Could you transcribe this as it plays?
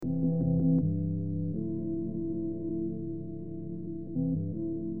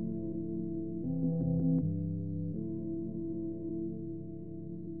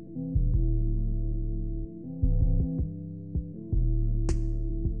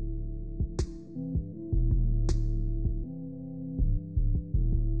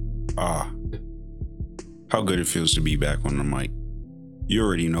Ah, how good it feels to be back on the mic. You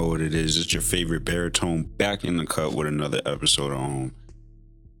already know what it is. It's your favorite baritone back in the cut with another episode of Home.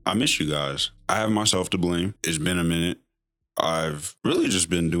 I miss you guys. I have myself to blame. It's been a minute. I've really just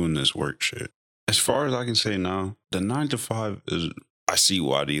been doing this work shit. As far as I can say now, the 9 to 5 is, I see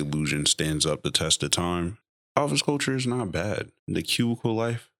why the illusion stands up the test of time. Office culture is not bad. The cubicle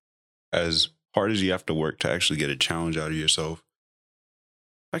life, as hard as you have to work to actually get a challenge out of yourself,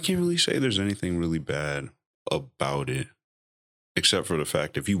 I can't really say there's anything really bad about it, except for the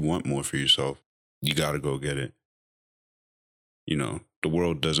fact if you want more for yourself, you got to go get it. You know, the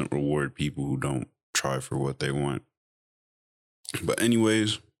world doesn't reward people who don't try for what they want. But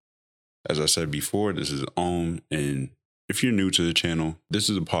anyways, as I said before, this is and if you're new to the channel, this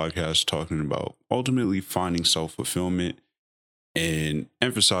is a podcast talking about ultimately finding self-fulfillment and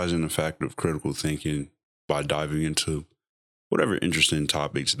emphasizing the fact of critical thinking by diving into whatever interesting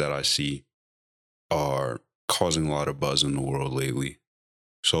topics that I see are causing a lot of buzz in the world lately.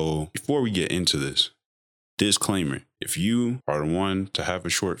 So before we get into this, disclaimer, if you are the one to have a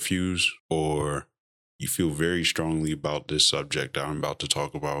short fuse or you feel very strongly about this subject that I'm about to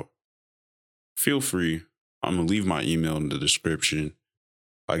talk about, feel free. I'm going to leave my email in the description.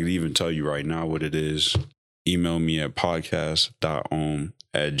 I can even tell you right now what it is. Email me at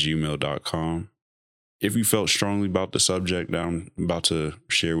podcast.om@gmail.com. If you felt strongly about the subject that I'm about to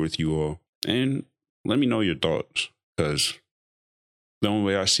share with you all, and let me know your thoughts, because the only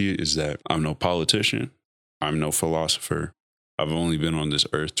way I see it is that I'm no politician, I'm no philosopher. I've only been on this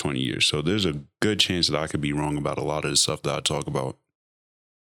earth 20 years, so there's a good chance that I could be wrong about a lot of the stuff that I talk about.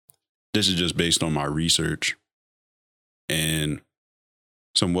 This is just based on my research and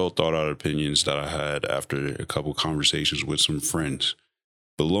some well thought out opinions that I had after a couple conversations with some friends.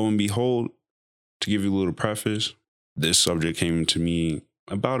 But lo and behold, to give you a little preface, this subject came to me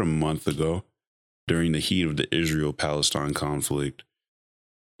about a month ago during the heat of the Israel-Palestine conflict.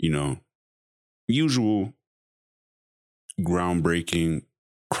 You know, usual groundbreaking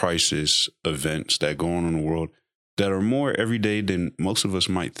crisis events that go on in the world that are more everyday than most of us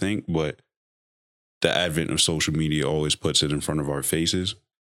might think, but the advent of social media always puts it in front of our faces.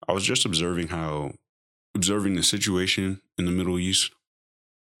 I was just observing the situation in the Middle East.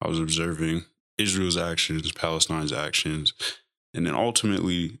 I was observing Israel's actions, Palestine's actions, and then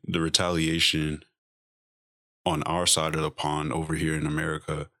ultimately the retaliation on our side of the pond over here in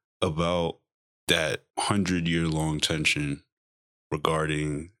America about that 100-year-long tension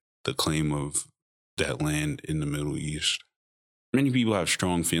regarding the claim of that land in the Middle East. Many people have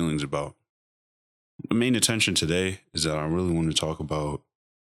strong feelings about. The main attention today is that I really want to talk about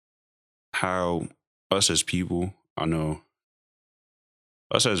how us as people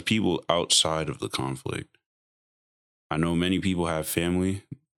outside of the conflict. I know many people have family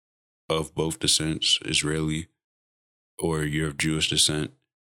of both descents, Israeli, or you're of Jewish descent,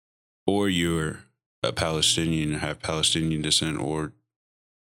 or you're a Palestinian and have Palestinian descent, or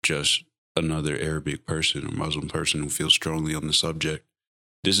just another Arabic person or Muslim person who feels strongly on the subject.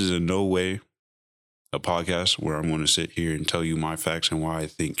 This is in no way a podcast where I'm going to sit here and tell you my facts and why I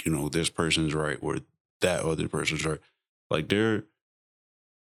think, this person's right or that other person's right. Like, in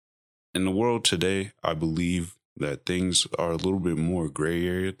the world today, I believe that things are a little bit more gray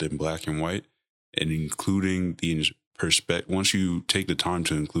area than black and white, and including the once you take the time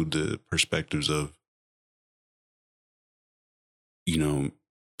to include the perspectives of,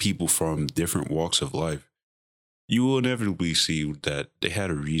 people from different walks of life, you will inevitably see that they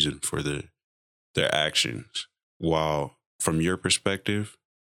had a reason for their actions. While from your perspective,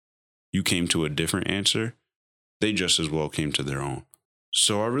 you came to a different answer, they just as well came to their own.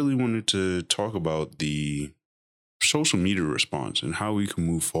 So I really wanted to talk about the social media response and how we can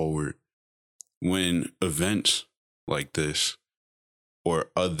move forward when events like this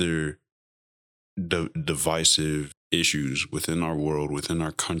or other divisive issues within our world, within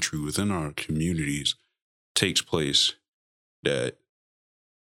our country, within our communities takes place, that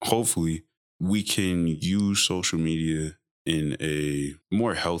hopefully we can use social media in a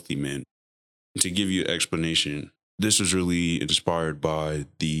more healthy manner. To give you an explanation, this was really inspired by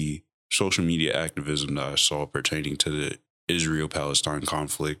the social media activism that I saw pertaining to the Israel-Palestine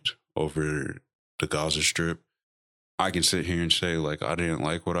conflict over the Gaza Strip. I can sit here and say, I didn't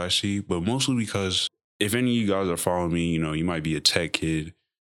like what I see, but mostly because if any of you guys are following me, you might be a tech kid.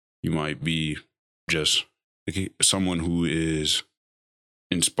 You might be just someone who is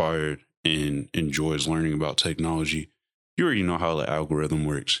inspired and enjoys learning about technology. You already know how the algorithm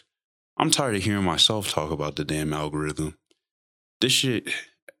works. I'm tired of hearing myself talk about the damn algorithm. This shit,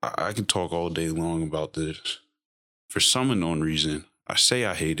 I can talk all day long about this. For some unknown reason, I say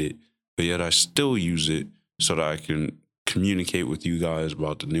I hate it, but yet I still use it so that I can communicate with you guys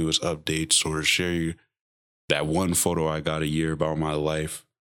about the newest updates or share you that one photo I got a year about my life.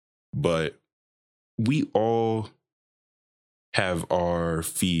 But we all have our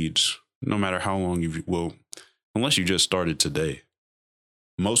feeds, no matter how long unless you just started today.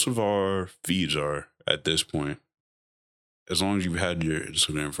 Most of our feeds are at this point, as long as you've had your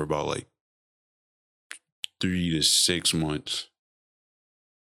Instagram for about like 3 to 6 months,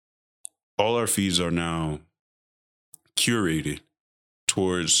 all our feeds are now curated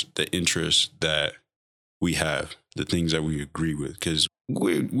towards the interests that we have, the things that we agree with, because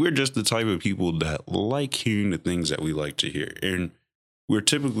we're just the type of people that like hearing the things that we like to hear, and we're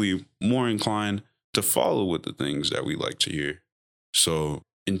typically more inclined to follow with the things that we like to hear. So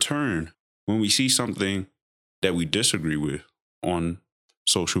in turn, when we see something that we disagree with on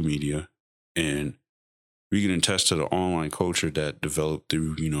social media, and we can attest to the online culture that developed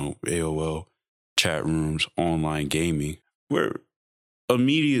through, AOL, chat rooms, online gaming, we're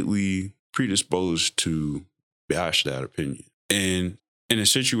immediately predisposed to bash that opinion. And in a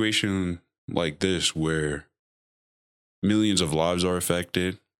situation like this, where millions of lives are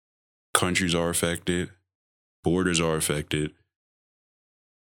affected, countries are affected, borders are affected,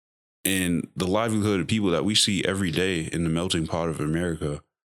 and the livelihood of people that we see every day in the melting pot of America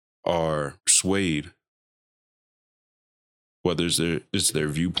are swayed, whether it's their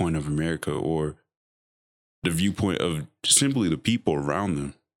viewpoint of America or the viewpoint of simply the people around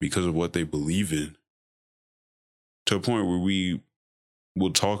them because of what they believe in, to a point where we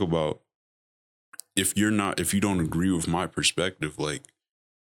will talk about, if you don't agree with my perspective, like,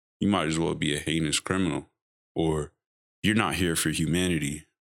 you might as well be a heinous criminal, or you're not here for humanity.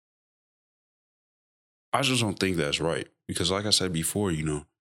 I just don't think that's right, because like I said before,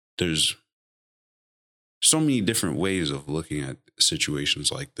 there's so many different ways of looking at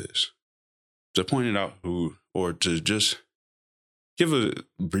situations like this. To point it out, or to just give a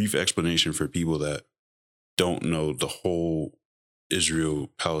brief explanation for people that don't know the whole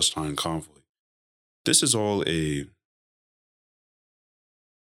Israel-Palestine conflict. This is all it's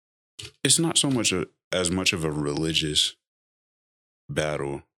not so much as much of a religious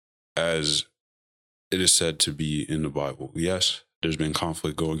battle as it is said to be in the Bible. Yes, there's been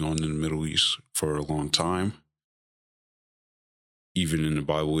conflict going on in the Middle East for a long time, even in the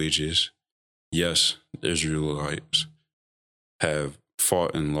Bible ages. Yes, the Israelites have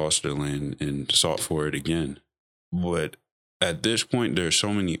fought and lost their land and sought for it again. But at this point, there are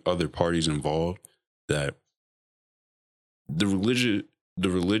so many other parties involved that the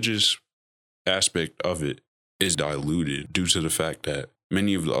religious aspect of it is diluted due to the fact that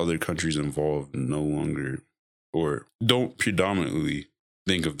many of the other countries involved no longer, or don't predominantly,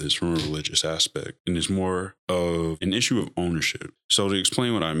 think of this from a religious aspect. And it's more of an issue of ownership. So to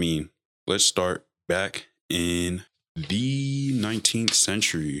explain what I mean, let's start back in the 19th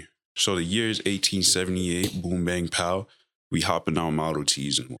century. So the year is 1878, boom, bang, pow. We hopping out Model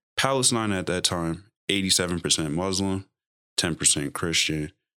Ts. And Palestine at that time, 87% Muslim, 10%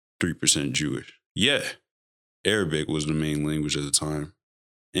 Christian, 3% Jewish. Yeah, Arabic was the main language at the time.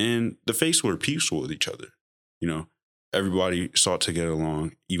 And the faiths were peaceful with each other. Everybody sought to get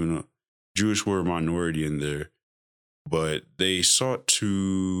along, even though Jewish were a minority in there. But they sought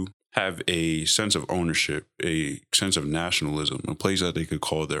to have a sense of ownership, a sense of nationalism, a place that they could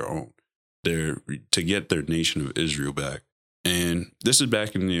call their own, to get their nation of Israel back. And this is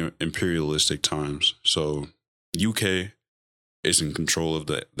back in the imperialistic times. So UK is in control of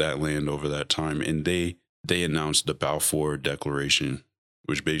that land over that time. And they announced the Balfour Declaration,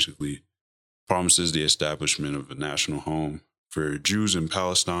 which basically promises the establishment of a national home for Jews in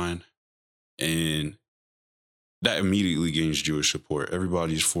Palestine. And that immediately gains Jewish support.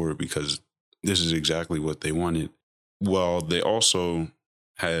 Everybody's for it because this is exactly what they wanted. Well, they also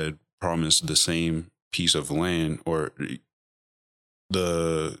had promised the same piece of land, or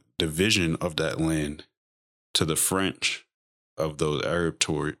the division of that land, to the French of those Arab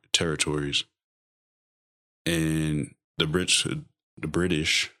territories. And the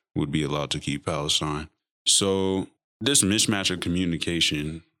British would be allowed to keep Palestine. So this mismatch of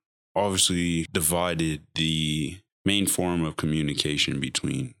communication obviously divided the main form of communication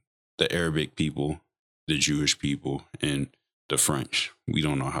between the Arabic people, the Jewish people, and the French. We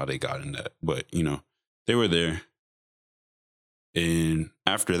don't know how they got in that, but they were there. And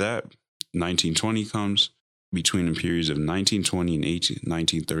after that, 1920 comes. Between the periods of 1920 and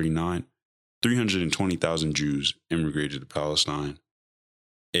 1939, 320,000 Jews immigrated to Palestine.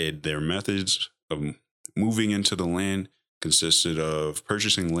 And their methods of moving into the land consisted of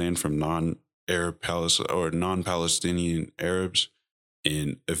purchasing land from non-Arab or non-Palestinian Arabs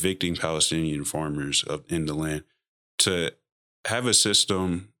and evicting Palestinian farmers in the land to have a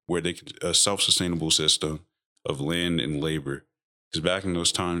system where they could, a self-sustainable system of land and labor. Because back in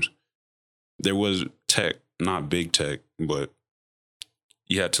those times, there was tech, not big tech, but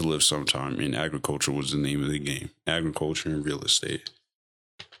you had to live sometime, and agriculture was the name of the game. Agriculture and real estate.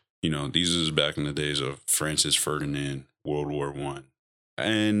 You know, these is back in the days of Francis Ferdinand, World War I.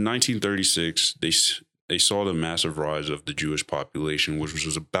 In 1936, they saw the massive rise of the Jewish population, which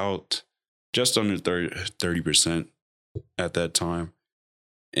was about just under 30% at that time.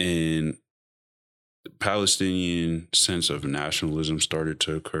 And the Palestinian sense of nationalism started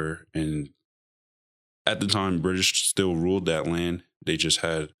to occur. And at the time, British still ruled that land. They just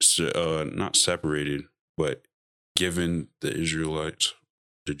had not separated, but given the Israelites,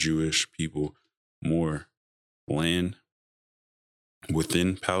 the Jewish people, more land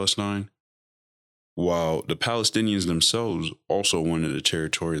within Palestine, while the Palestinians themselves also wanted a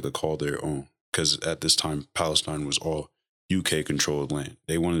territory to call their own, because at this time, Palestine was all UK-controlled land.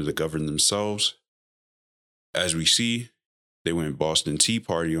 They wanted to govern themselves. As we see, they went Boston Tea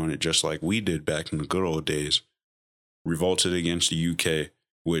Party on it, just like we did back in the good old days. Revolted against the UK,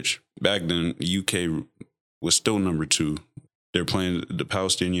 which back then the UK was still number two. The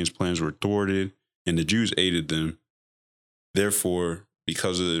Palestinians' plans were thwarted, and the Jews aided them. Therefore,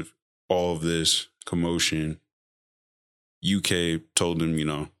 because of all of this commotion, UK told them, you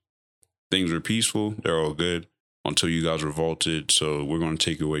know, things were peaceful, they're all good until you guys revolted. So we're going to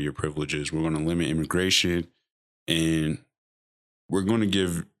take away your privileges. We're going to limit immigration, and we're going to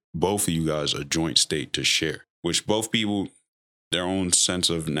give both of you guys a joint state to share, which both people, their own sense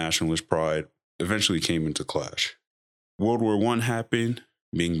of nationalist pride, eventually came into clash. World War I happened,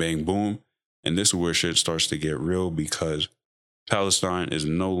 bing, bang, boom. And this is where shit starts to get real, because Palestine is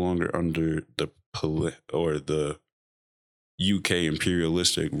no longer under the UK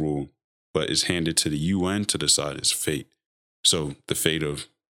imperialistic rule, but is handed to the UN to decide its fate. So the fate of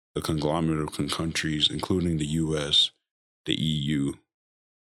the conglomerate of countries, including the US, the EU,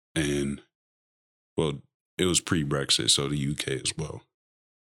 and, well, it was pre-Brexit, so the UK as well.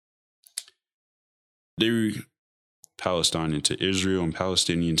 They Palestine into Israel and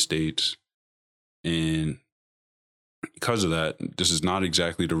Palestinian states. And because of that, this is not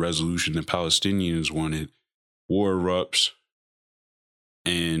exactly the resolution the Palestinians wanted. War erupts,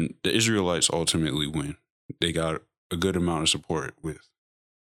 and the Israelites ultimately win. They got a good amount of support with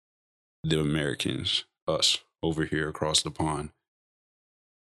the Americans, us, over here across the pond.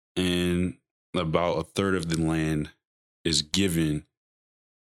 And about a third of the land is given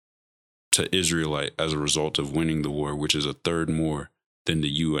to Israelite as a result of winning the war, which is a third more than the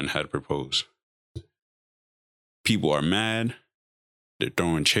UN had proposed. People are mad. They're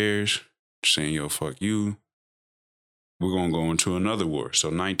throwing chairs, saying, yo, fuck you. We're going to go into another war. So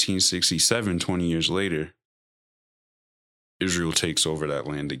 1967, 20 years later, Israel takes over that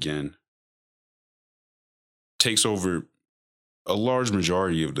land again. Takes over a large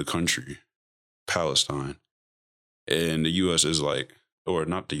majority of the country, Palestine. And the US is like, or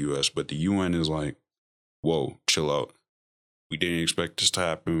not the US, but the UN is like, whoa, chill out. We didn't expect this to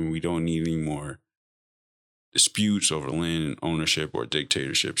happen. We don't need any more disputes over land and ownership or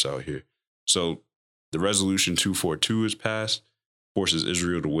dictatorships out here. So the Resolution 242 is passed, forces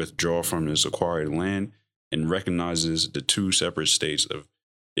Israel to withdraw from its acquired land, and recognizes the two separate states of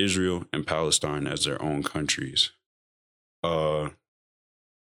Israel and Palestine as their own countries.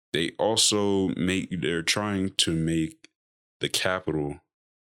 They're trying to make the capital,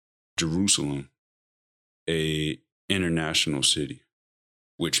 Jerusalem, a international city,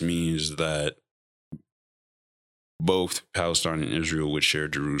 which means that both Palestine and Israel would share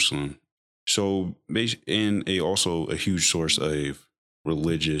Jerusalem. So, and also a huge source of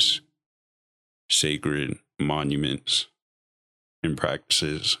religious, sacred monuments and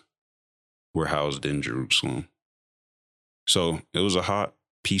practices were housed in Jerusalem. So it was a hot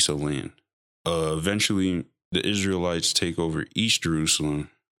piece of land. Eventually, the Israelites take over East Jerusalem,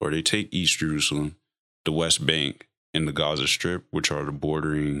 or they take East Jerusalem, the West Bank, and the Gaza Strip, which are the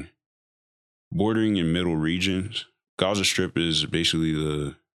bordering and middle regions. Gaza Strip is basically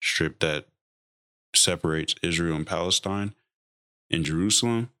the strip that separates Israel and Palestine and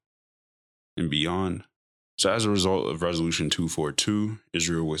Jerusalem and beyond. So as a result of Resolution 242,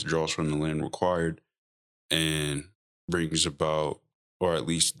 Israel withdraws from the land required and brings about, or at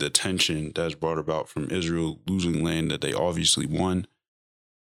least the tension that's brought about from Israel losing land that they obviously won,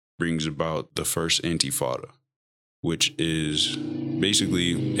 brings about the first Intifada, which is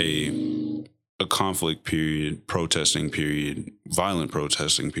basically a conflict period, protesting period, violent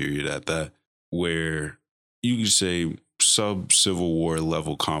protesting period at that, where you could say sub-civil war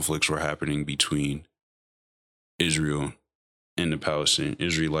level conflicts were happening between Israel and the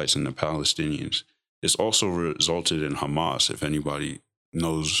Israelites and the Palestinians. It's also resulted in Hamas. If anybody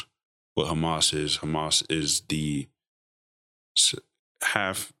knows what Hamas is the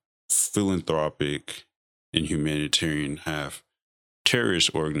half philanthropic and humanitarian, half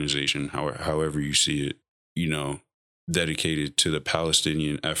terrorist organization, however you see it, dedicated to the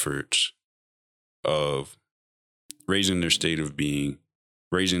Palestinian efforts of raising their state of being,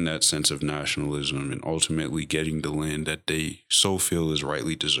 raising that sense of nationalism, and ultimately getting the land that they so feel is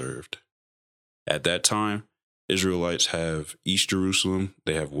rightly deserved. At that time, Israelites have East Jerusalem,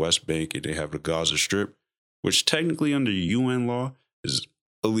 they have West Bank, and they have the Gaza Strip, which technically under UN law is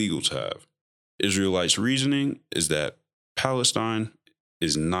illegal to have. Israelites' reasoning is that Palestine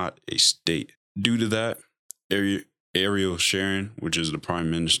is not a state. Due to that, Ariel Sharon, which is the prime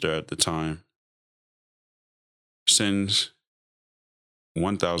minister at the time, sends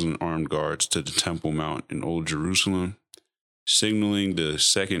 1,000 armed guards to the Temple Mount in Old Jerusalem, signaling the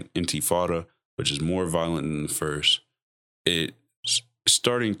Second Intifada, which is more violent than the first. It's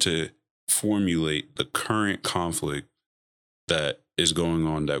starting to formulate the current conflict that is going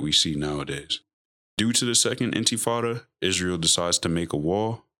on that we see nowadays. Due to the Second Intifada, Israel decides to make a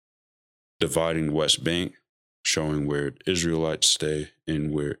wall dividing the West Bank, showing where the Israelites stay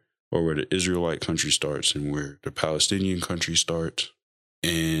and where the Israelite country starts and where the Palestinian country starts.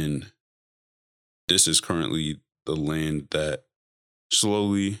 And this is currently the land that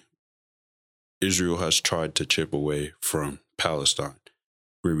slowly Israel has tried to chip away from Palestine,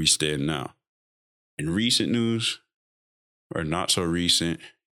 where we stand now. In recent news, or not so recent,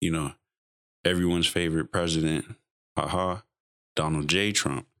 everyone's favorite president, Donald J.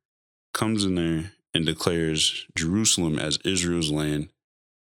 Trump, comes in there and declares Jerusalem as Israel's land,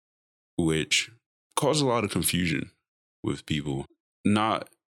 which caused a lot of confusion with people. Not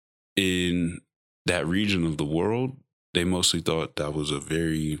in that region of the world. They mostly thought that was a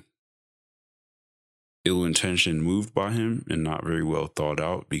very ill-intentioned move by him and not very well thought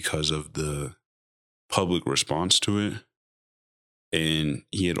out because of the public response to it. And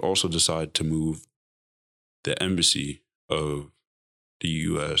he had also decided to move the embassy of the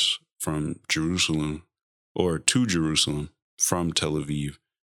U.S. from Jerusalem, or to Jerusalem from Tel Aviv,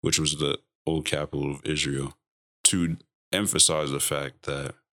 which was the old capital of Israel, to emphasize the fact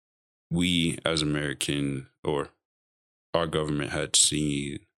that we as American, or our government, had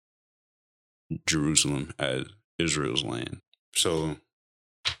seen Jerusalem as Israel's land. So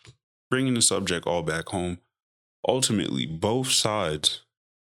bringing the subject all back home, ultimately both sides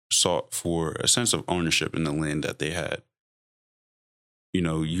sought for a sense of ownership in the land that they had.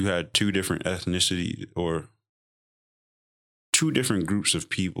 You had two different ethnicities, or two different groups of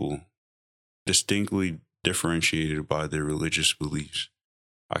people distinctly differentiated by their religious beliefs.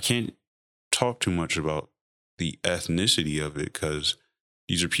 I can't talk too much about the ethnicity of it because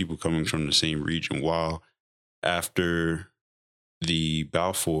these are people coming from the same region. While after the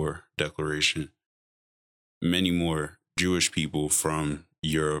Balfour Declaration, many more Jewish people from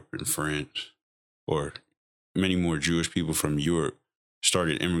Europe and France, or many more Jewish people from Europe,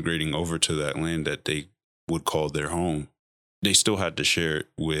 started immigrating over to that land that they would call their home. They still had to share it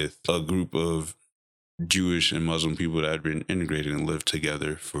with a group of Jewish and Muslim people that had been integrated and lived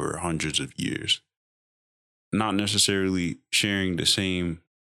together for hundreds of years. Not necessarily sharing the same,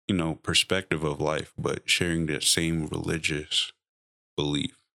 perspective of life, but sharing that same religious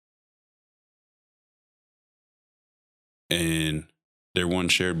belief. And their one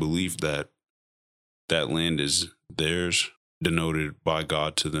shared belief that that land is theirs, denoted by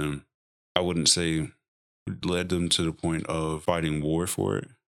God to them, I wouldn't say led them to the point of fighting war for it,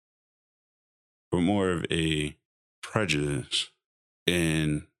 but more of a prejudice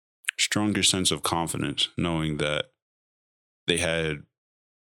and stronger sense of confidence, knowing that they had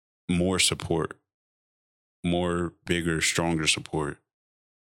more support, more bigger, stronger support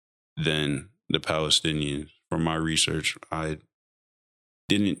than the Palestinians. From my research, I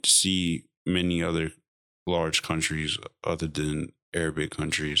didn't see many other large countries other than Arabic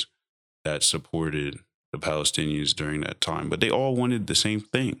countries that supported the Palestinians during that time, but they all wanted the same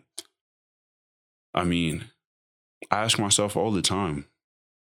thing. I mean, I ask myself all the time,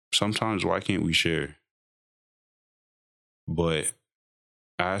 sometimes, why can't we share? But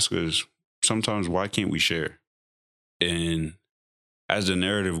I ask us sometimes, why can't we share? And as the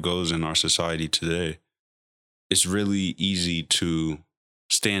narrative goes in our society today, it's really easy to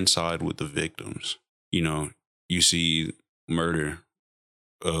stand side with the victims. You see murder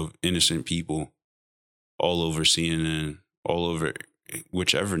of innocent people all over CNN, all over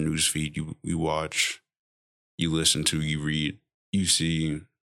whichever news feed you watch. you listen to, you read, you see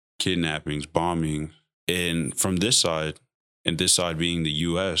kidnappings, bombings. And from this side, and this side being the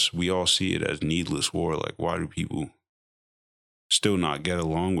US, we all see it as needless war. Like, why do people still not get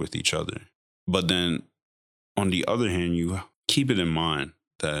along with each other? But then on the other hand, you keep it in mind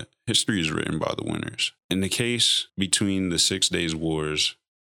that history is written by the winners. In the case between the 6 Days Wars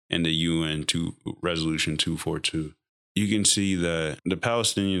and the UN Resolution 242, you can see that the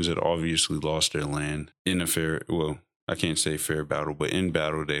Palestinians had obviously lost their land in a fair, well, I can't say fair battle, but in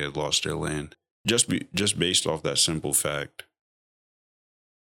battle they had lost their land. Just based off that simple fact,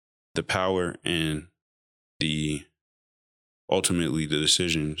 the power and ultimately the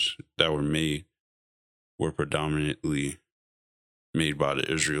decisions that were made were predominantly made by the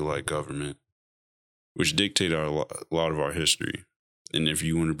Israelite government, which dictated a lot of our history. And if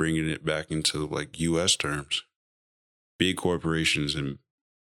you want to bring it back into like US terms, big corporations and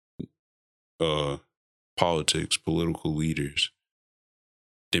politics, political leaders,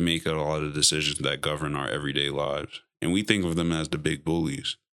 they make a lot of decisions that govern our everyday lives. And we think of them as the big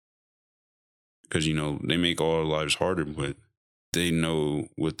bullies because, they make all our lives harder, but they know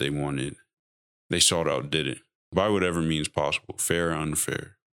what they wanted. They sought out, did it by whatever means possible, fair or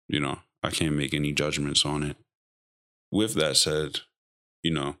unfair. I can't make any judgments on it. With that said,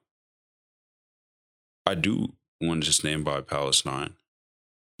 I do want to stand by Palestine,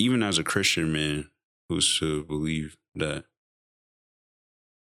 even as a Christian man who's to believe that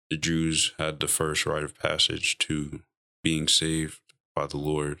the Jews had the first rite of passage to being saved by the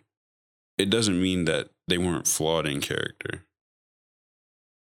Lord. It doesn't mean that they weren't flawed in character.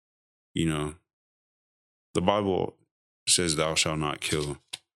 The Bible says thou shalt not kill.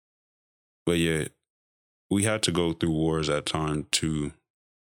 But yet, we had to go through wars at times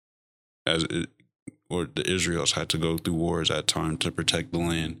the Israelites had to go through wars at times to protect the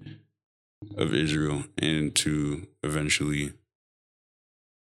land of Israel and to eventually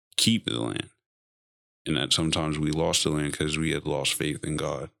keep the land. And that sometimes we lost the land because we had lost faith in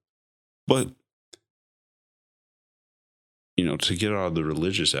God. But, to get out of the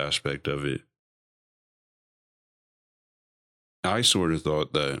religious aspect of it, I sort of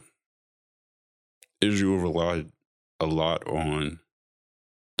thought that Israel relied a lot on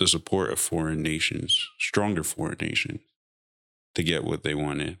the support of foreign nations, stronger foreign nations, to get what they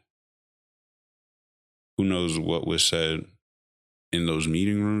wanted. Who knows what was said in those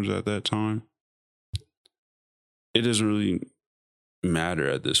meeting rooms at that time? It doesn't really matter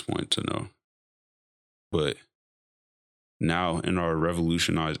at this point to know. But now in our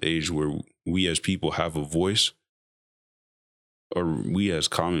revolutionized age where we as people have a voice, or we as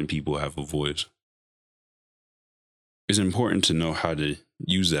common people have a voice, it's important to know how to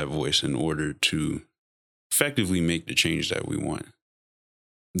use that voice in order to effectively make the change that we want.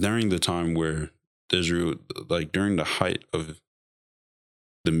 During the time where Israel, during the height of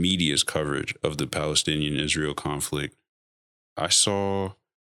the media's coverage of the Palestinian-Israel conflict, I'd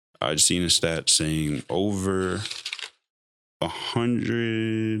seen a stat saying over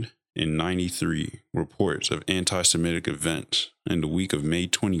 193 reports of anti-Semitic events in the week of May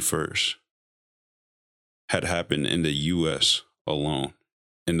 21st had happened in the U.S. alone.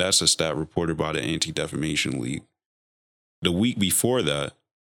 And that's a stat reported by the Anti-Defamation League. The week before that,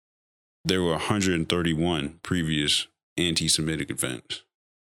 there were 131 previous anti-Semitic events.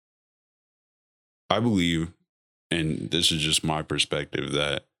 I believe, and this is just my perspective,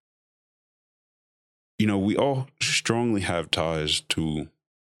 that, we all strongly have ties to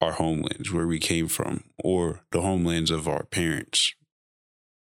our homelands, where we came from, or the homelands of our parents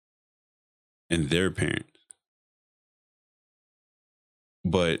and their parents.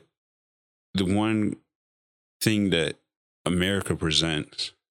 But the one thing that America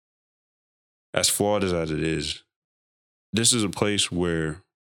presents, as flawed as it is, this is a place where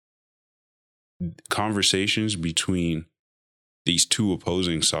conversations between these two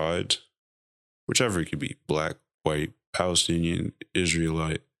opposing sides, whichever it could be, black, white, Palestinian,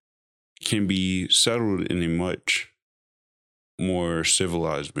 Israelite, can be settled in a much more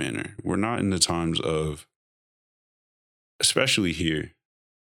civilized manner. We're not in the times of, especially here,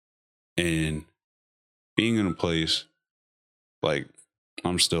 and being in a place like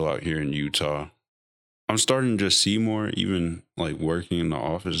I'm still out here in Utah, I'm starting to just see more, even like working in the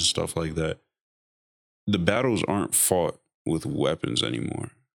office and stuff like that. The battles aren't fought with weapons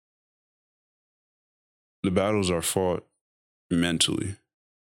anymore. The battles are fought mentally,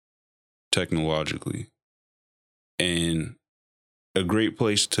 technologically. And a great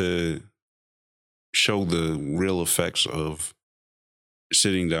place to show the real effects of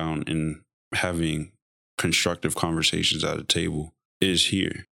sitting down and having constructive conversations at a table is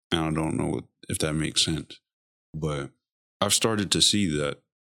here. And I don't know if that makes sense. But I've started to see that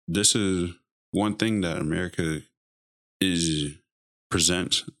this is one thing that America is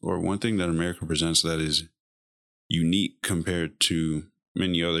presents, or one thing that America presents that is unique compared to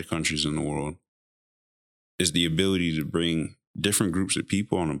many other countries in the world, is the ability to bring different groups of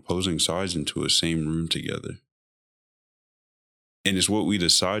people on opposing sides into a same room together. And it's what we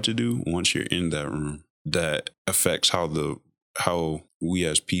decide to do once you're in that room that affects how we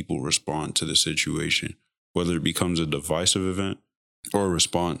as people respond to the situation, whether it becomes a divisive event or a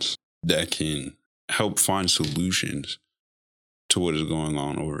response that can help find solutions to what is going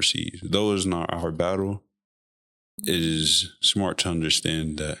on overseas. Though it's not our battle, it is smart to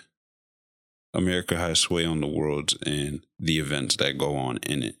understand that America has sway on the world and the events that go on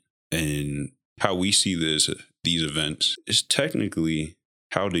in it. And how we see these events is technically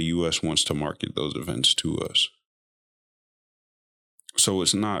how the US wants to market those events to us. So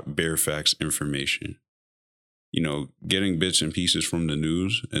it's not bare facts information. You know, getting bits and pieces from the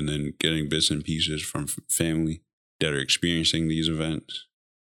news and then getting bits and pieces from family that are experiencing these events,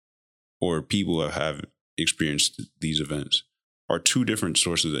 or people that have experienced these events, are two different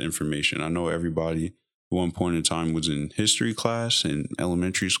sources of information. I know everybody at one point in time was in history class in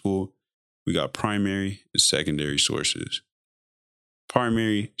elementary school. We got primary and secondary sources.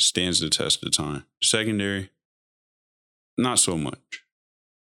 Primary stands the test of time. Secondary, not so much.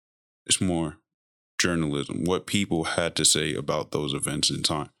 It's more journalism, what people had to say about those events in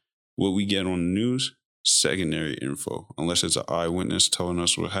time. What we get on the news, secondary info. Unless it's an eyewitness telling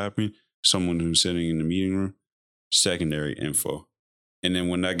us what happened, someone who's sitting in the meeting room, secondary info. And then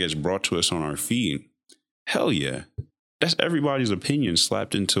when that gets brought to us on our feed, hell yeah, that's everybody's opinion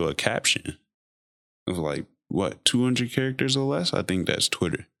slapped into a caption of like, what, 200 characters or less? I think that's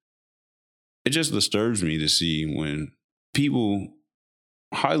Twitter. It just disturbs me to see when people,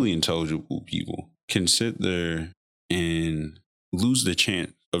 highly intelligible people, can sit there and lose the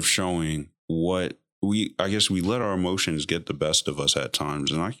chance of showing what I guess we let our emotions get the best of us at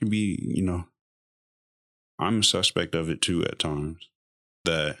times. And I can be, I'm a suspect of it too at times,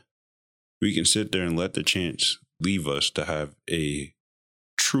 that we can sit there and let the chance leave us to have a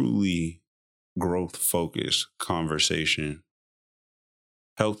truly growth focused conversation,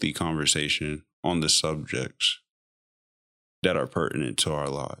 healthy conversation on the subjects that are pertinent to our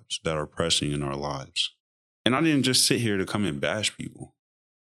lives, that are pressing in our lives. And I didn't just sit here to come and bash people.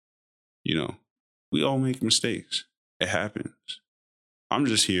 We all make mistakes. It happens. I'm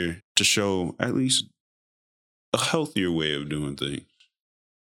just here to show at least a healthier way of doing things,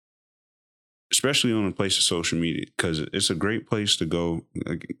 especially on the place of social media, because it's a great place to go.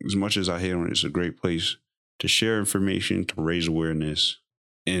 Like, as much as I hate on it, it's a great place to share information, to raise awareness,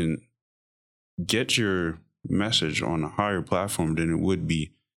 and get your message on a higher platform than it would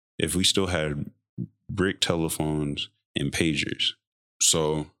be if we still had brick telephones and pagers.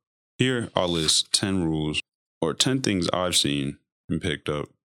 So here I'll list 10 rules or 10 things I've seen and picked up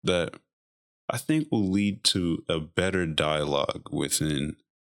that I think will lead to a better dialogue within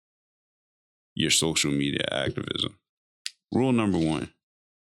your social media activism. Rule number 1.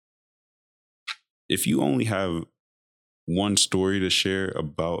 If you only have one story to share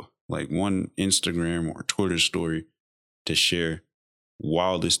about, like one Instagram or Twitter story to share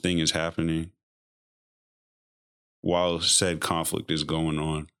while this thing is happening, while said conflict is going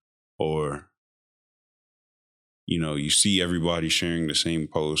on, or, you see everybody sharing the same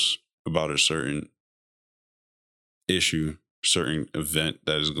post about a certain issue, certain event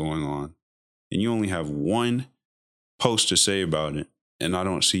that is going on, and you only have one post to say about it, and I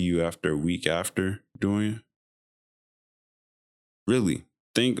don't see you after a week after doing it, really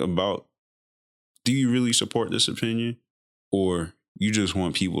think about, do you really support this opinion, or you just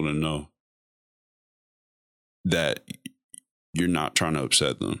want people to know that you're not trying to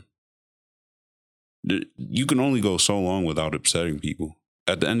upset them? You can only go so long without upsetting people.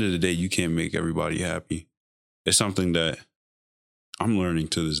 At the end of the day, you can't make everybody happy. It's something that I'm learning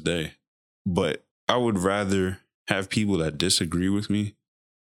to this day. But I would rather have people that disagree with me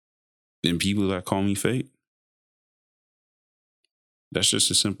than people that call me fake. That's just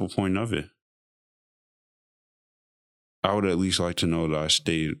a simple point of it. I would at least like to know that I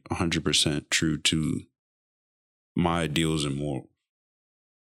stayed 100% true to my ideals and morals,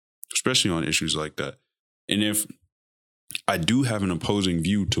 especially on issues like that. And if I do have an opposing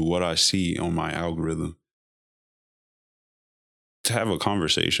view to what I see on my algorithm, to have a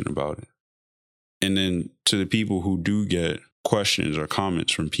conversation about it. And then to the people who do get questions or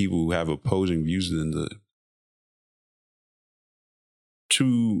comments from people who have opposing views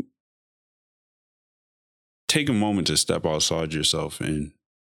to take a moment to step outside yourself and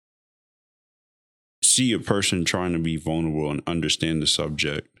see a person trying to be vulnerable and understand the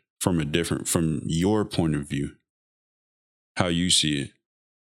subject from your point of view, how you see it,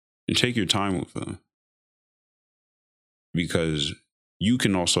 and take your time with them, because you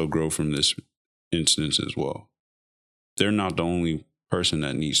can also grow from this instance as well. They're not the only person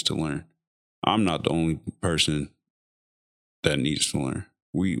that needs to learn. I'm not the only person that needs to learn.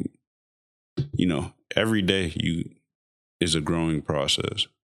 Every day is a growing process.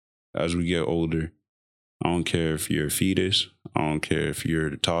 As we get older, I don't care if you're a fetus. I don't care if you're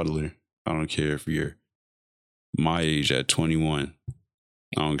a toddler. I don't care if you're my age at 21.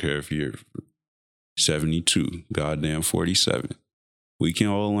 I don't care if you're 72, goddamn 47. We can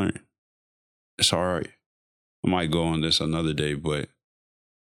all learn. It's all right. I might go on this another day, but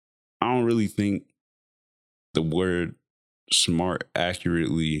I don't really think the word smart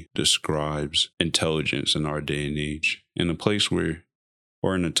accurately describes intelligence in our day and age. In a place where,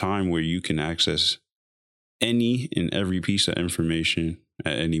 or in a time where you can access any and every piece of information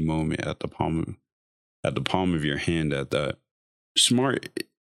at any moment at the palm of your hand at that. Smart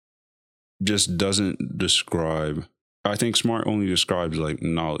just doesn't describe, I think smart only describes like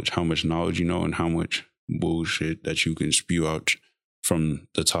knowledge, how much knowledge you know and how much bullshit that you can spew out from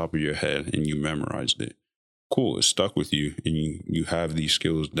the top of your head and you memorized it. Cool, it stuck with you and you have these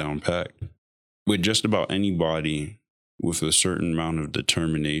skills down packed. With just about anybody with a certain amount of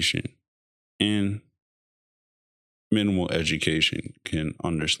determination and minimal education can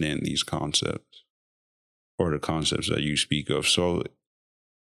understand these concepts or the concepts that you speak of. So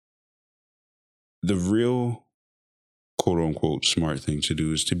the real quote unquote smart thing to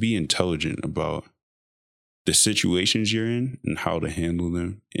do is to be intelligent about the situations you're in and how to handle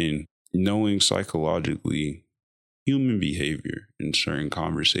them, and knowing psychologically human behavior in certain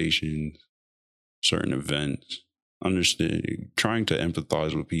conversations, certain events, understanding, trying to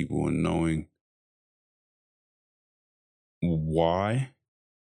empathize with people and knowing why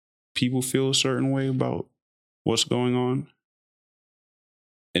people feel a certain way about what's going on,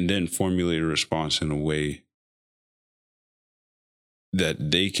 and then formulate a response in a way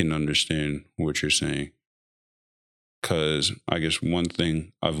that they can understand what you're saying. Because I guess one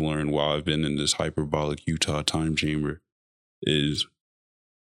thing I've learned while I've been in this hyperbolic Utah time chamber is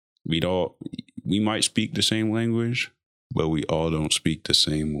we might speak the same language, but we all don't speak the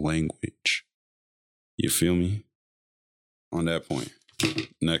same language. You feel me? On that point.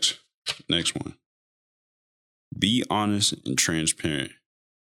 Next one. Be honest and transparent.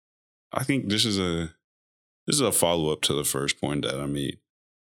 I think this is a follow-up to the first point that I made.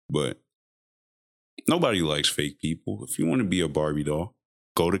 But nobody likes fake people. If you want to be a Barbie doll,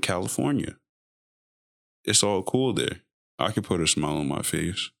 go to California. It's all cool there. I could put a smile on my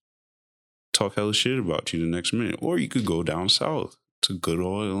face, talk hella shit about you the next minute. Or you could go down south to good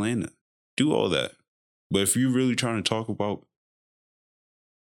old Atlanta. Do all that. But if you're really trying to talk about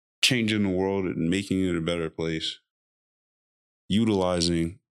changing the world and making it a better place,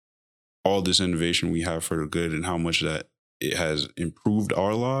 utilizing all this innovation we have for the good and how much that it has improved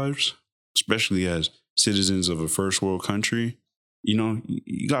our lives, especially as citizens of a first world country,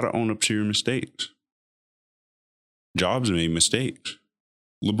 you got to own up to your mistakes. Jobs made mistakes.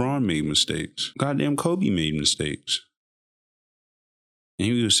 LeBron made mistakes. Goddamn Kobe made mistakes. And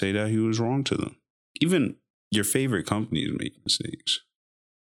he would say that he was wrong to them. Even your favorite companies make mistakes.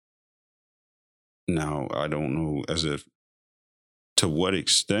 Now, I don't know to what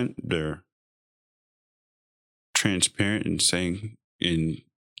extent they're transparent and saying in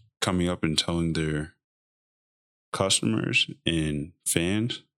coming up and telling their customers and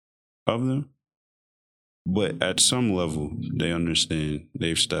fans of them. But at some level, they understand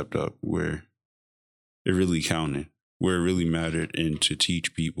they've stepped up where it really counted, where it really mattered, and to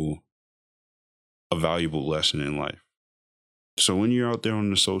teach people a valuable lesson in life. So when you're out there on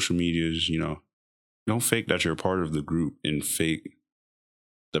the social medias, don't fake that you're part of the group and fake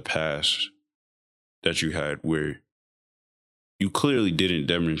the past that you had where you clearly didn't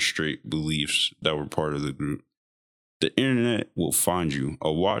demonstrate beliefs that were part of the group. The internet will find you. A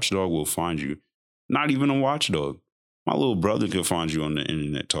watchdog will find you. Not even a watchdog. My little brother could find you on the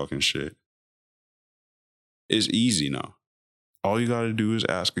internet talking shit. It's easy now. All you got to do is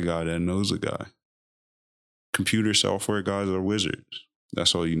ask a guy that knows a guy. Computer software guys are wizards.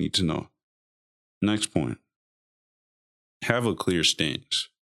 That's all you need to know. Next point. Have a clear stance.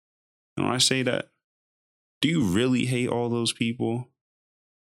 And when I say that, do you really hate all those people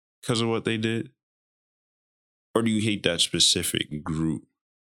because of what they did? Or do you hate that specific group?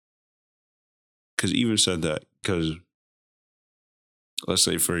 Because even said that, because let's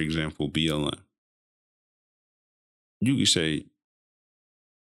say, for example, BLM. You could say,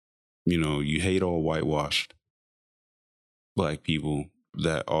 You hate all whitewashed black people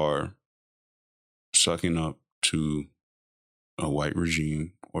that are sucking up to a white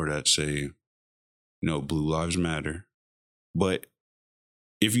regime or that say, Blue Lives Matter. But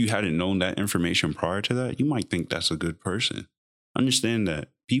if you hadn't known that information prior to that, you might think that's a good person. Understand that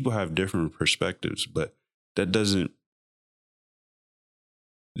people have different perspectives, but that doesn't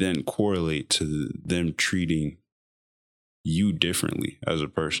then correlate to them treating you differently as a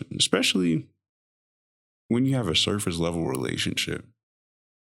person, especially when you have a surface level relationship.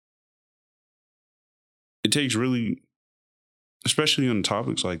 It takes really, especially on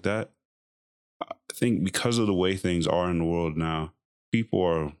topics like that, I think because of the way things are in the world now, people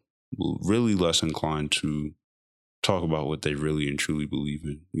are really less inclined to talk about what they really and truly believe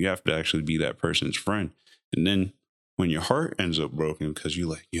in. You have to actually be that person's friend. And then when your heart ends up broken because you're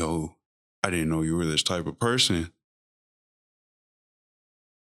like, yo, I didn't know you were this type of person.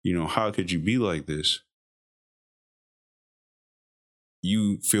 How could you be like this?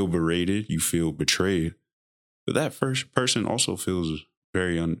 You feel berated, you feel betrayed. But that first person also feels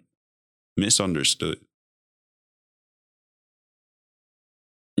very misunderstood.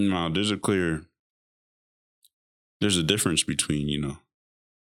 Now, there's a difference between,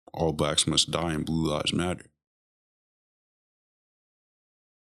 all blacks must die and Blue Lives Matter.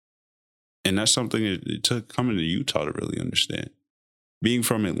 And that's something it took coming to Utah to really understand. Being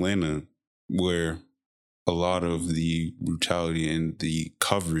from Atlanta, where a lot of the brutality and the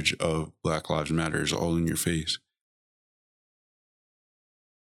coverage of Black Lives Matter is all in your face.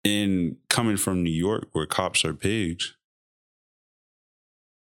 And coming from New York, where cops are pigs,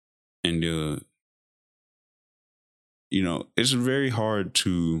 and it's very hard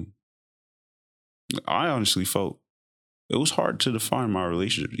to. I honestly felt it was hard to define my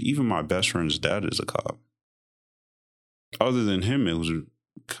relationship. Even my best friend's dad is a cop. Other than him, it was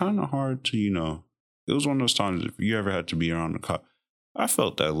kind of hard to, it was one of those times if you ever had to be around a cop, I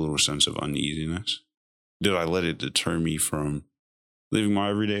felt that little sense of uneasiness. Did I let it deter me from living my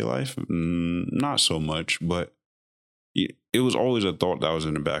everyday life? Not so much, but it was always a thought that was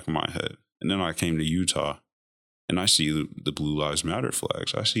in the back of my head. And then I came to Utah and I see the Blue Lives Matter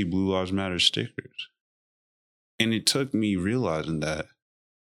flags. I see Blue Lives Matter stickers. And it took me realizing that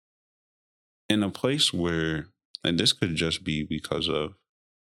in a place where, and this could just be because of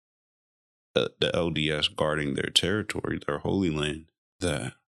the LDS guarding their territory, their holy land,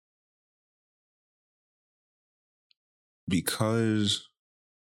 that because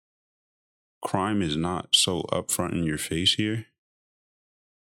crime is not so upfront in your face here,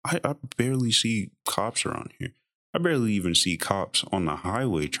 I barely see cops around here. I barely even see cops on the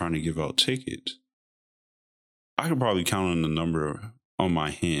highway trying to give out tickets. I could probably count on the number on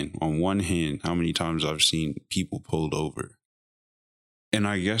one hand, how many times I've seen people pulled over. And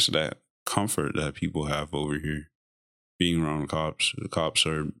I guess that comfort that people have over here being around cops, the cops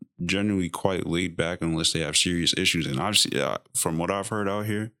are generally quite laid back unless they have serious issues. And I've seen, from what I've heard out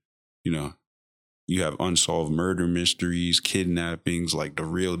here, you have unsolved murder mysteries, kidnappings, like the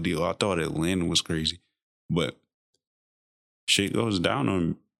real deal. I thought Atlanta was crazy, but shit goes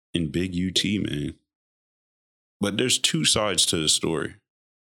down in Big UT, man. But there's two sides to the story.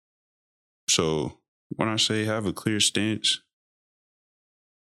 So when I say have a clear stance,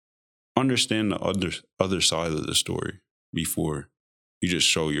 understand the other side of the story before you just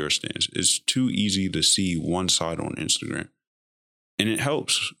show your stance. It's too easy to see one side on Instagram. And it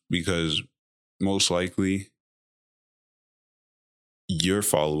helps because most likely your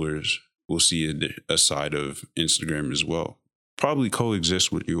followers will see a side of Instagram as well. Probably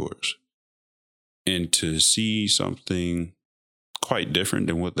coexist with yours. And to see something quite different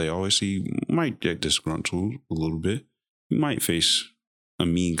than what they always see might get disgruntled a little bit. You might face a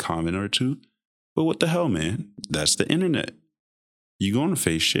mean comment or two. But what the hell, man? That's the internet. You're going to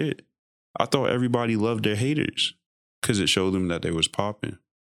face shit. I thought everybody loved their haters because it showed them that they was popping.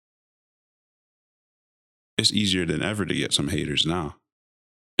 It's easier than ever to get some haters now.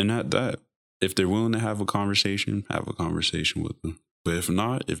 And at that, if they're willing to have a conversation with them. But if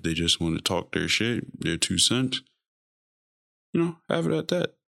not, if they just want to talk their shit, their 2 cents, have it at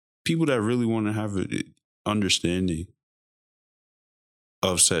that. People that really want to have an understanding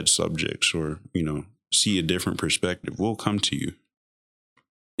of said subjects or, see a different perspective will come to you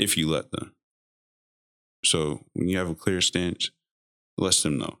if you let them. So when you have a clear stance, let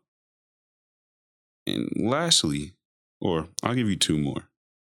them know. And lastly, or I'll give you 2 more.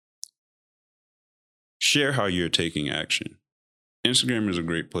 Share how you're taking action. Instagram is a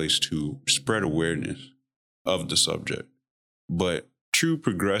great place to spread awareness of the subject, but true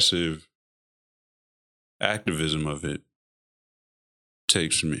progressive activism of it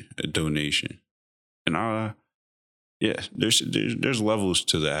takes me a donation. And there's levels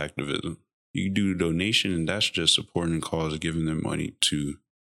to the activism. You do a donation, and that's just supporting a cause, giving them money to,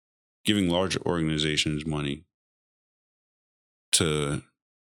 giving large organizations money to,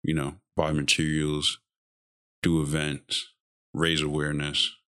 buy materials, do events, raise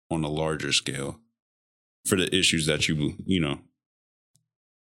awareness on a larger scale for the issues that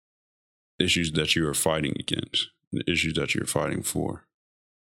issues that you are fighting against, the issues that you're fighting for.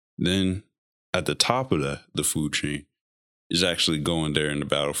 Then at the top of the food chain is actually going there in the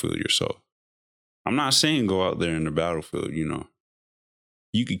battlefield yourself. I'm not saying go out there in the battlefield,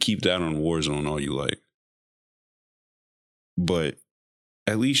 You could keep that on Warzone all you like. But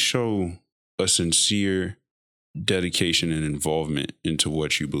at least show a sincere dedication and involvement into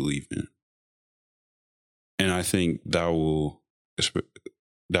what you believe in. And I think that will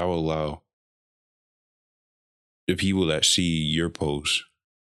allow the people that see your posts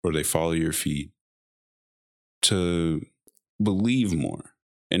or they follow your feed to believe more.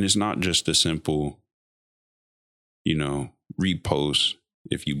 And it's not just a simple, repost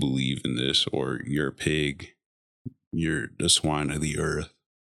if you believe in this, or you're a pig, you're the swine of the earth.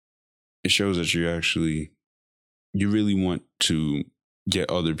 It shows that you really want to get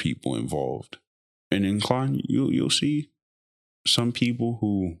other people involved. And in Klein, you'll see some people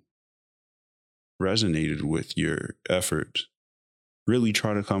who resonated with your efforts really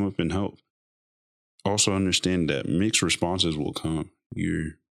try to come up and help. Also understand that mixed responses will come.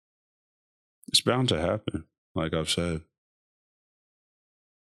 It's bound to happen, like I've said.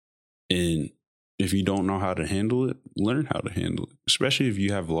 And if you don't know how to handle it, learn how to handle it, especially if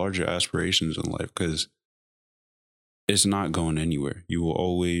you have larger aspirations in life, because it's not going anywhere. You will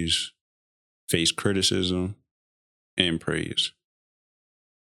always face criticism and praise.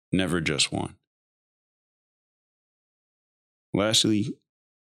 Never just one. Lastly,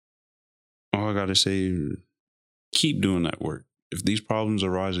 all I got to say, keep doing that work. If these problems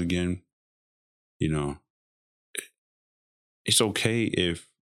arise again, it's okay if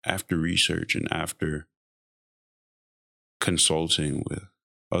after research and after consulting with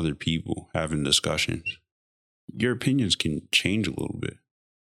other people, having discussions, your opinions can change a little bit.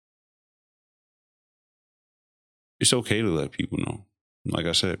 It's okay to let people know. Like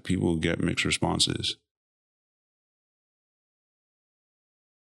I said, people get mixed responses.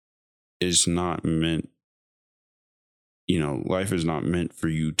 It's not meant, life is not meant for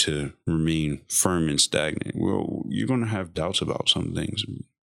you to remain firm and stagnant. Well, you're going to have doubts about some things,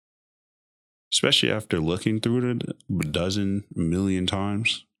 especially after looking through it a million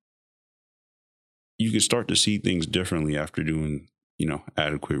times. You can start to see things differently after doing,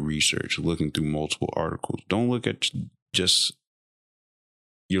 adequate research, looking through multiple articles. Don't look at just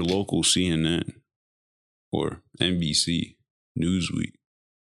your local CNN or NBC, Newsweek.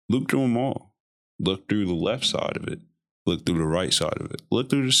 Look through them all. Look through the left side of it. Look through the right side of it.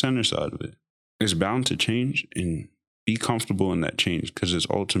 Look through the center side of it. It's bound to change, and be comfortable in that change, because it's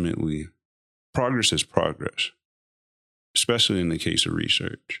ultimately, progress is progress, especially in the case of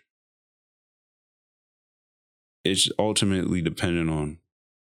research. It's ultimately dependent on,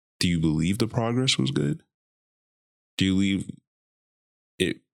 do you believe the progress was good? Do you believe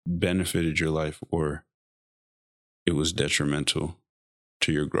it benefited your life, or it was detrimental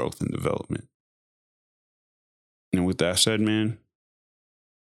to your growth and development? And with that said, man,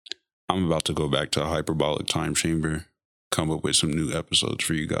 I'm about to go back to a hyperbolic time chamber, come up with some new episodes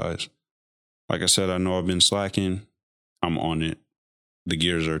for you guys. Like I said, I know I've been slacking. I'm on it. The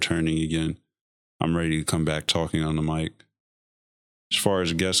gears are turning again. I'm ready to come back talking on the mic. As far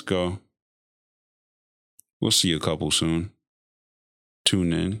as guests go, we'll see a couple soon.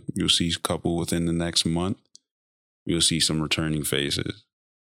 Tune in. You'll see a couple within the next month. You'll see some returning faces.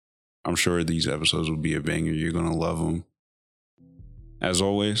 I'm sure these episodes will be a banger. You're going to love them. As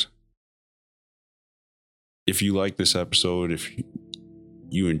always, if you like this episode, if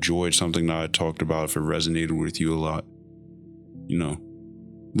you enjoyed something that I talked about, if it resonated with you a lot,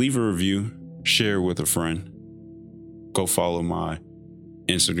 leave a review, share with a friend. Go follow my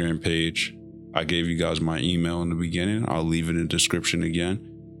Instagram page. I gave you guys my email in the beginning. I'll leave it in the description again.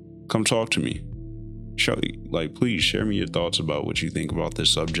 Come talk to me. Please share me your thoughts about what you think about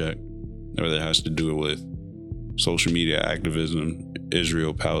this subject, whether it has to do with social media activism,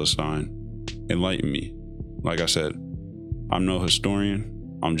 Israel, Palestine. Enlighten me. Like I said, I'm no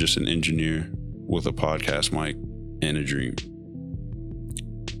historian. I'm just an engineer with a podcast mic and a dream.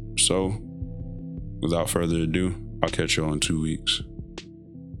 So, without further ado, I'll catch you all in 2 weeks.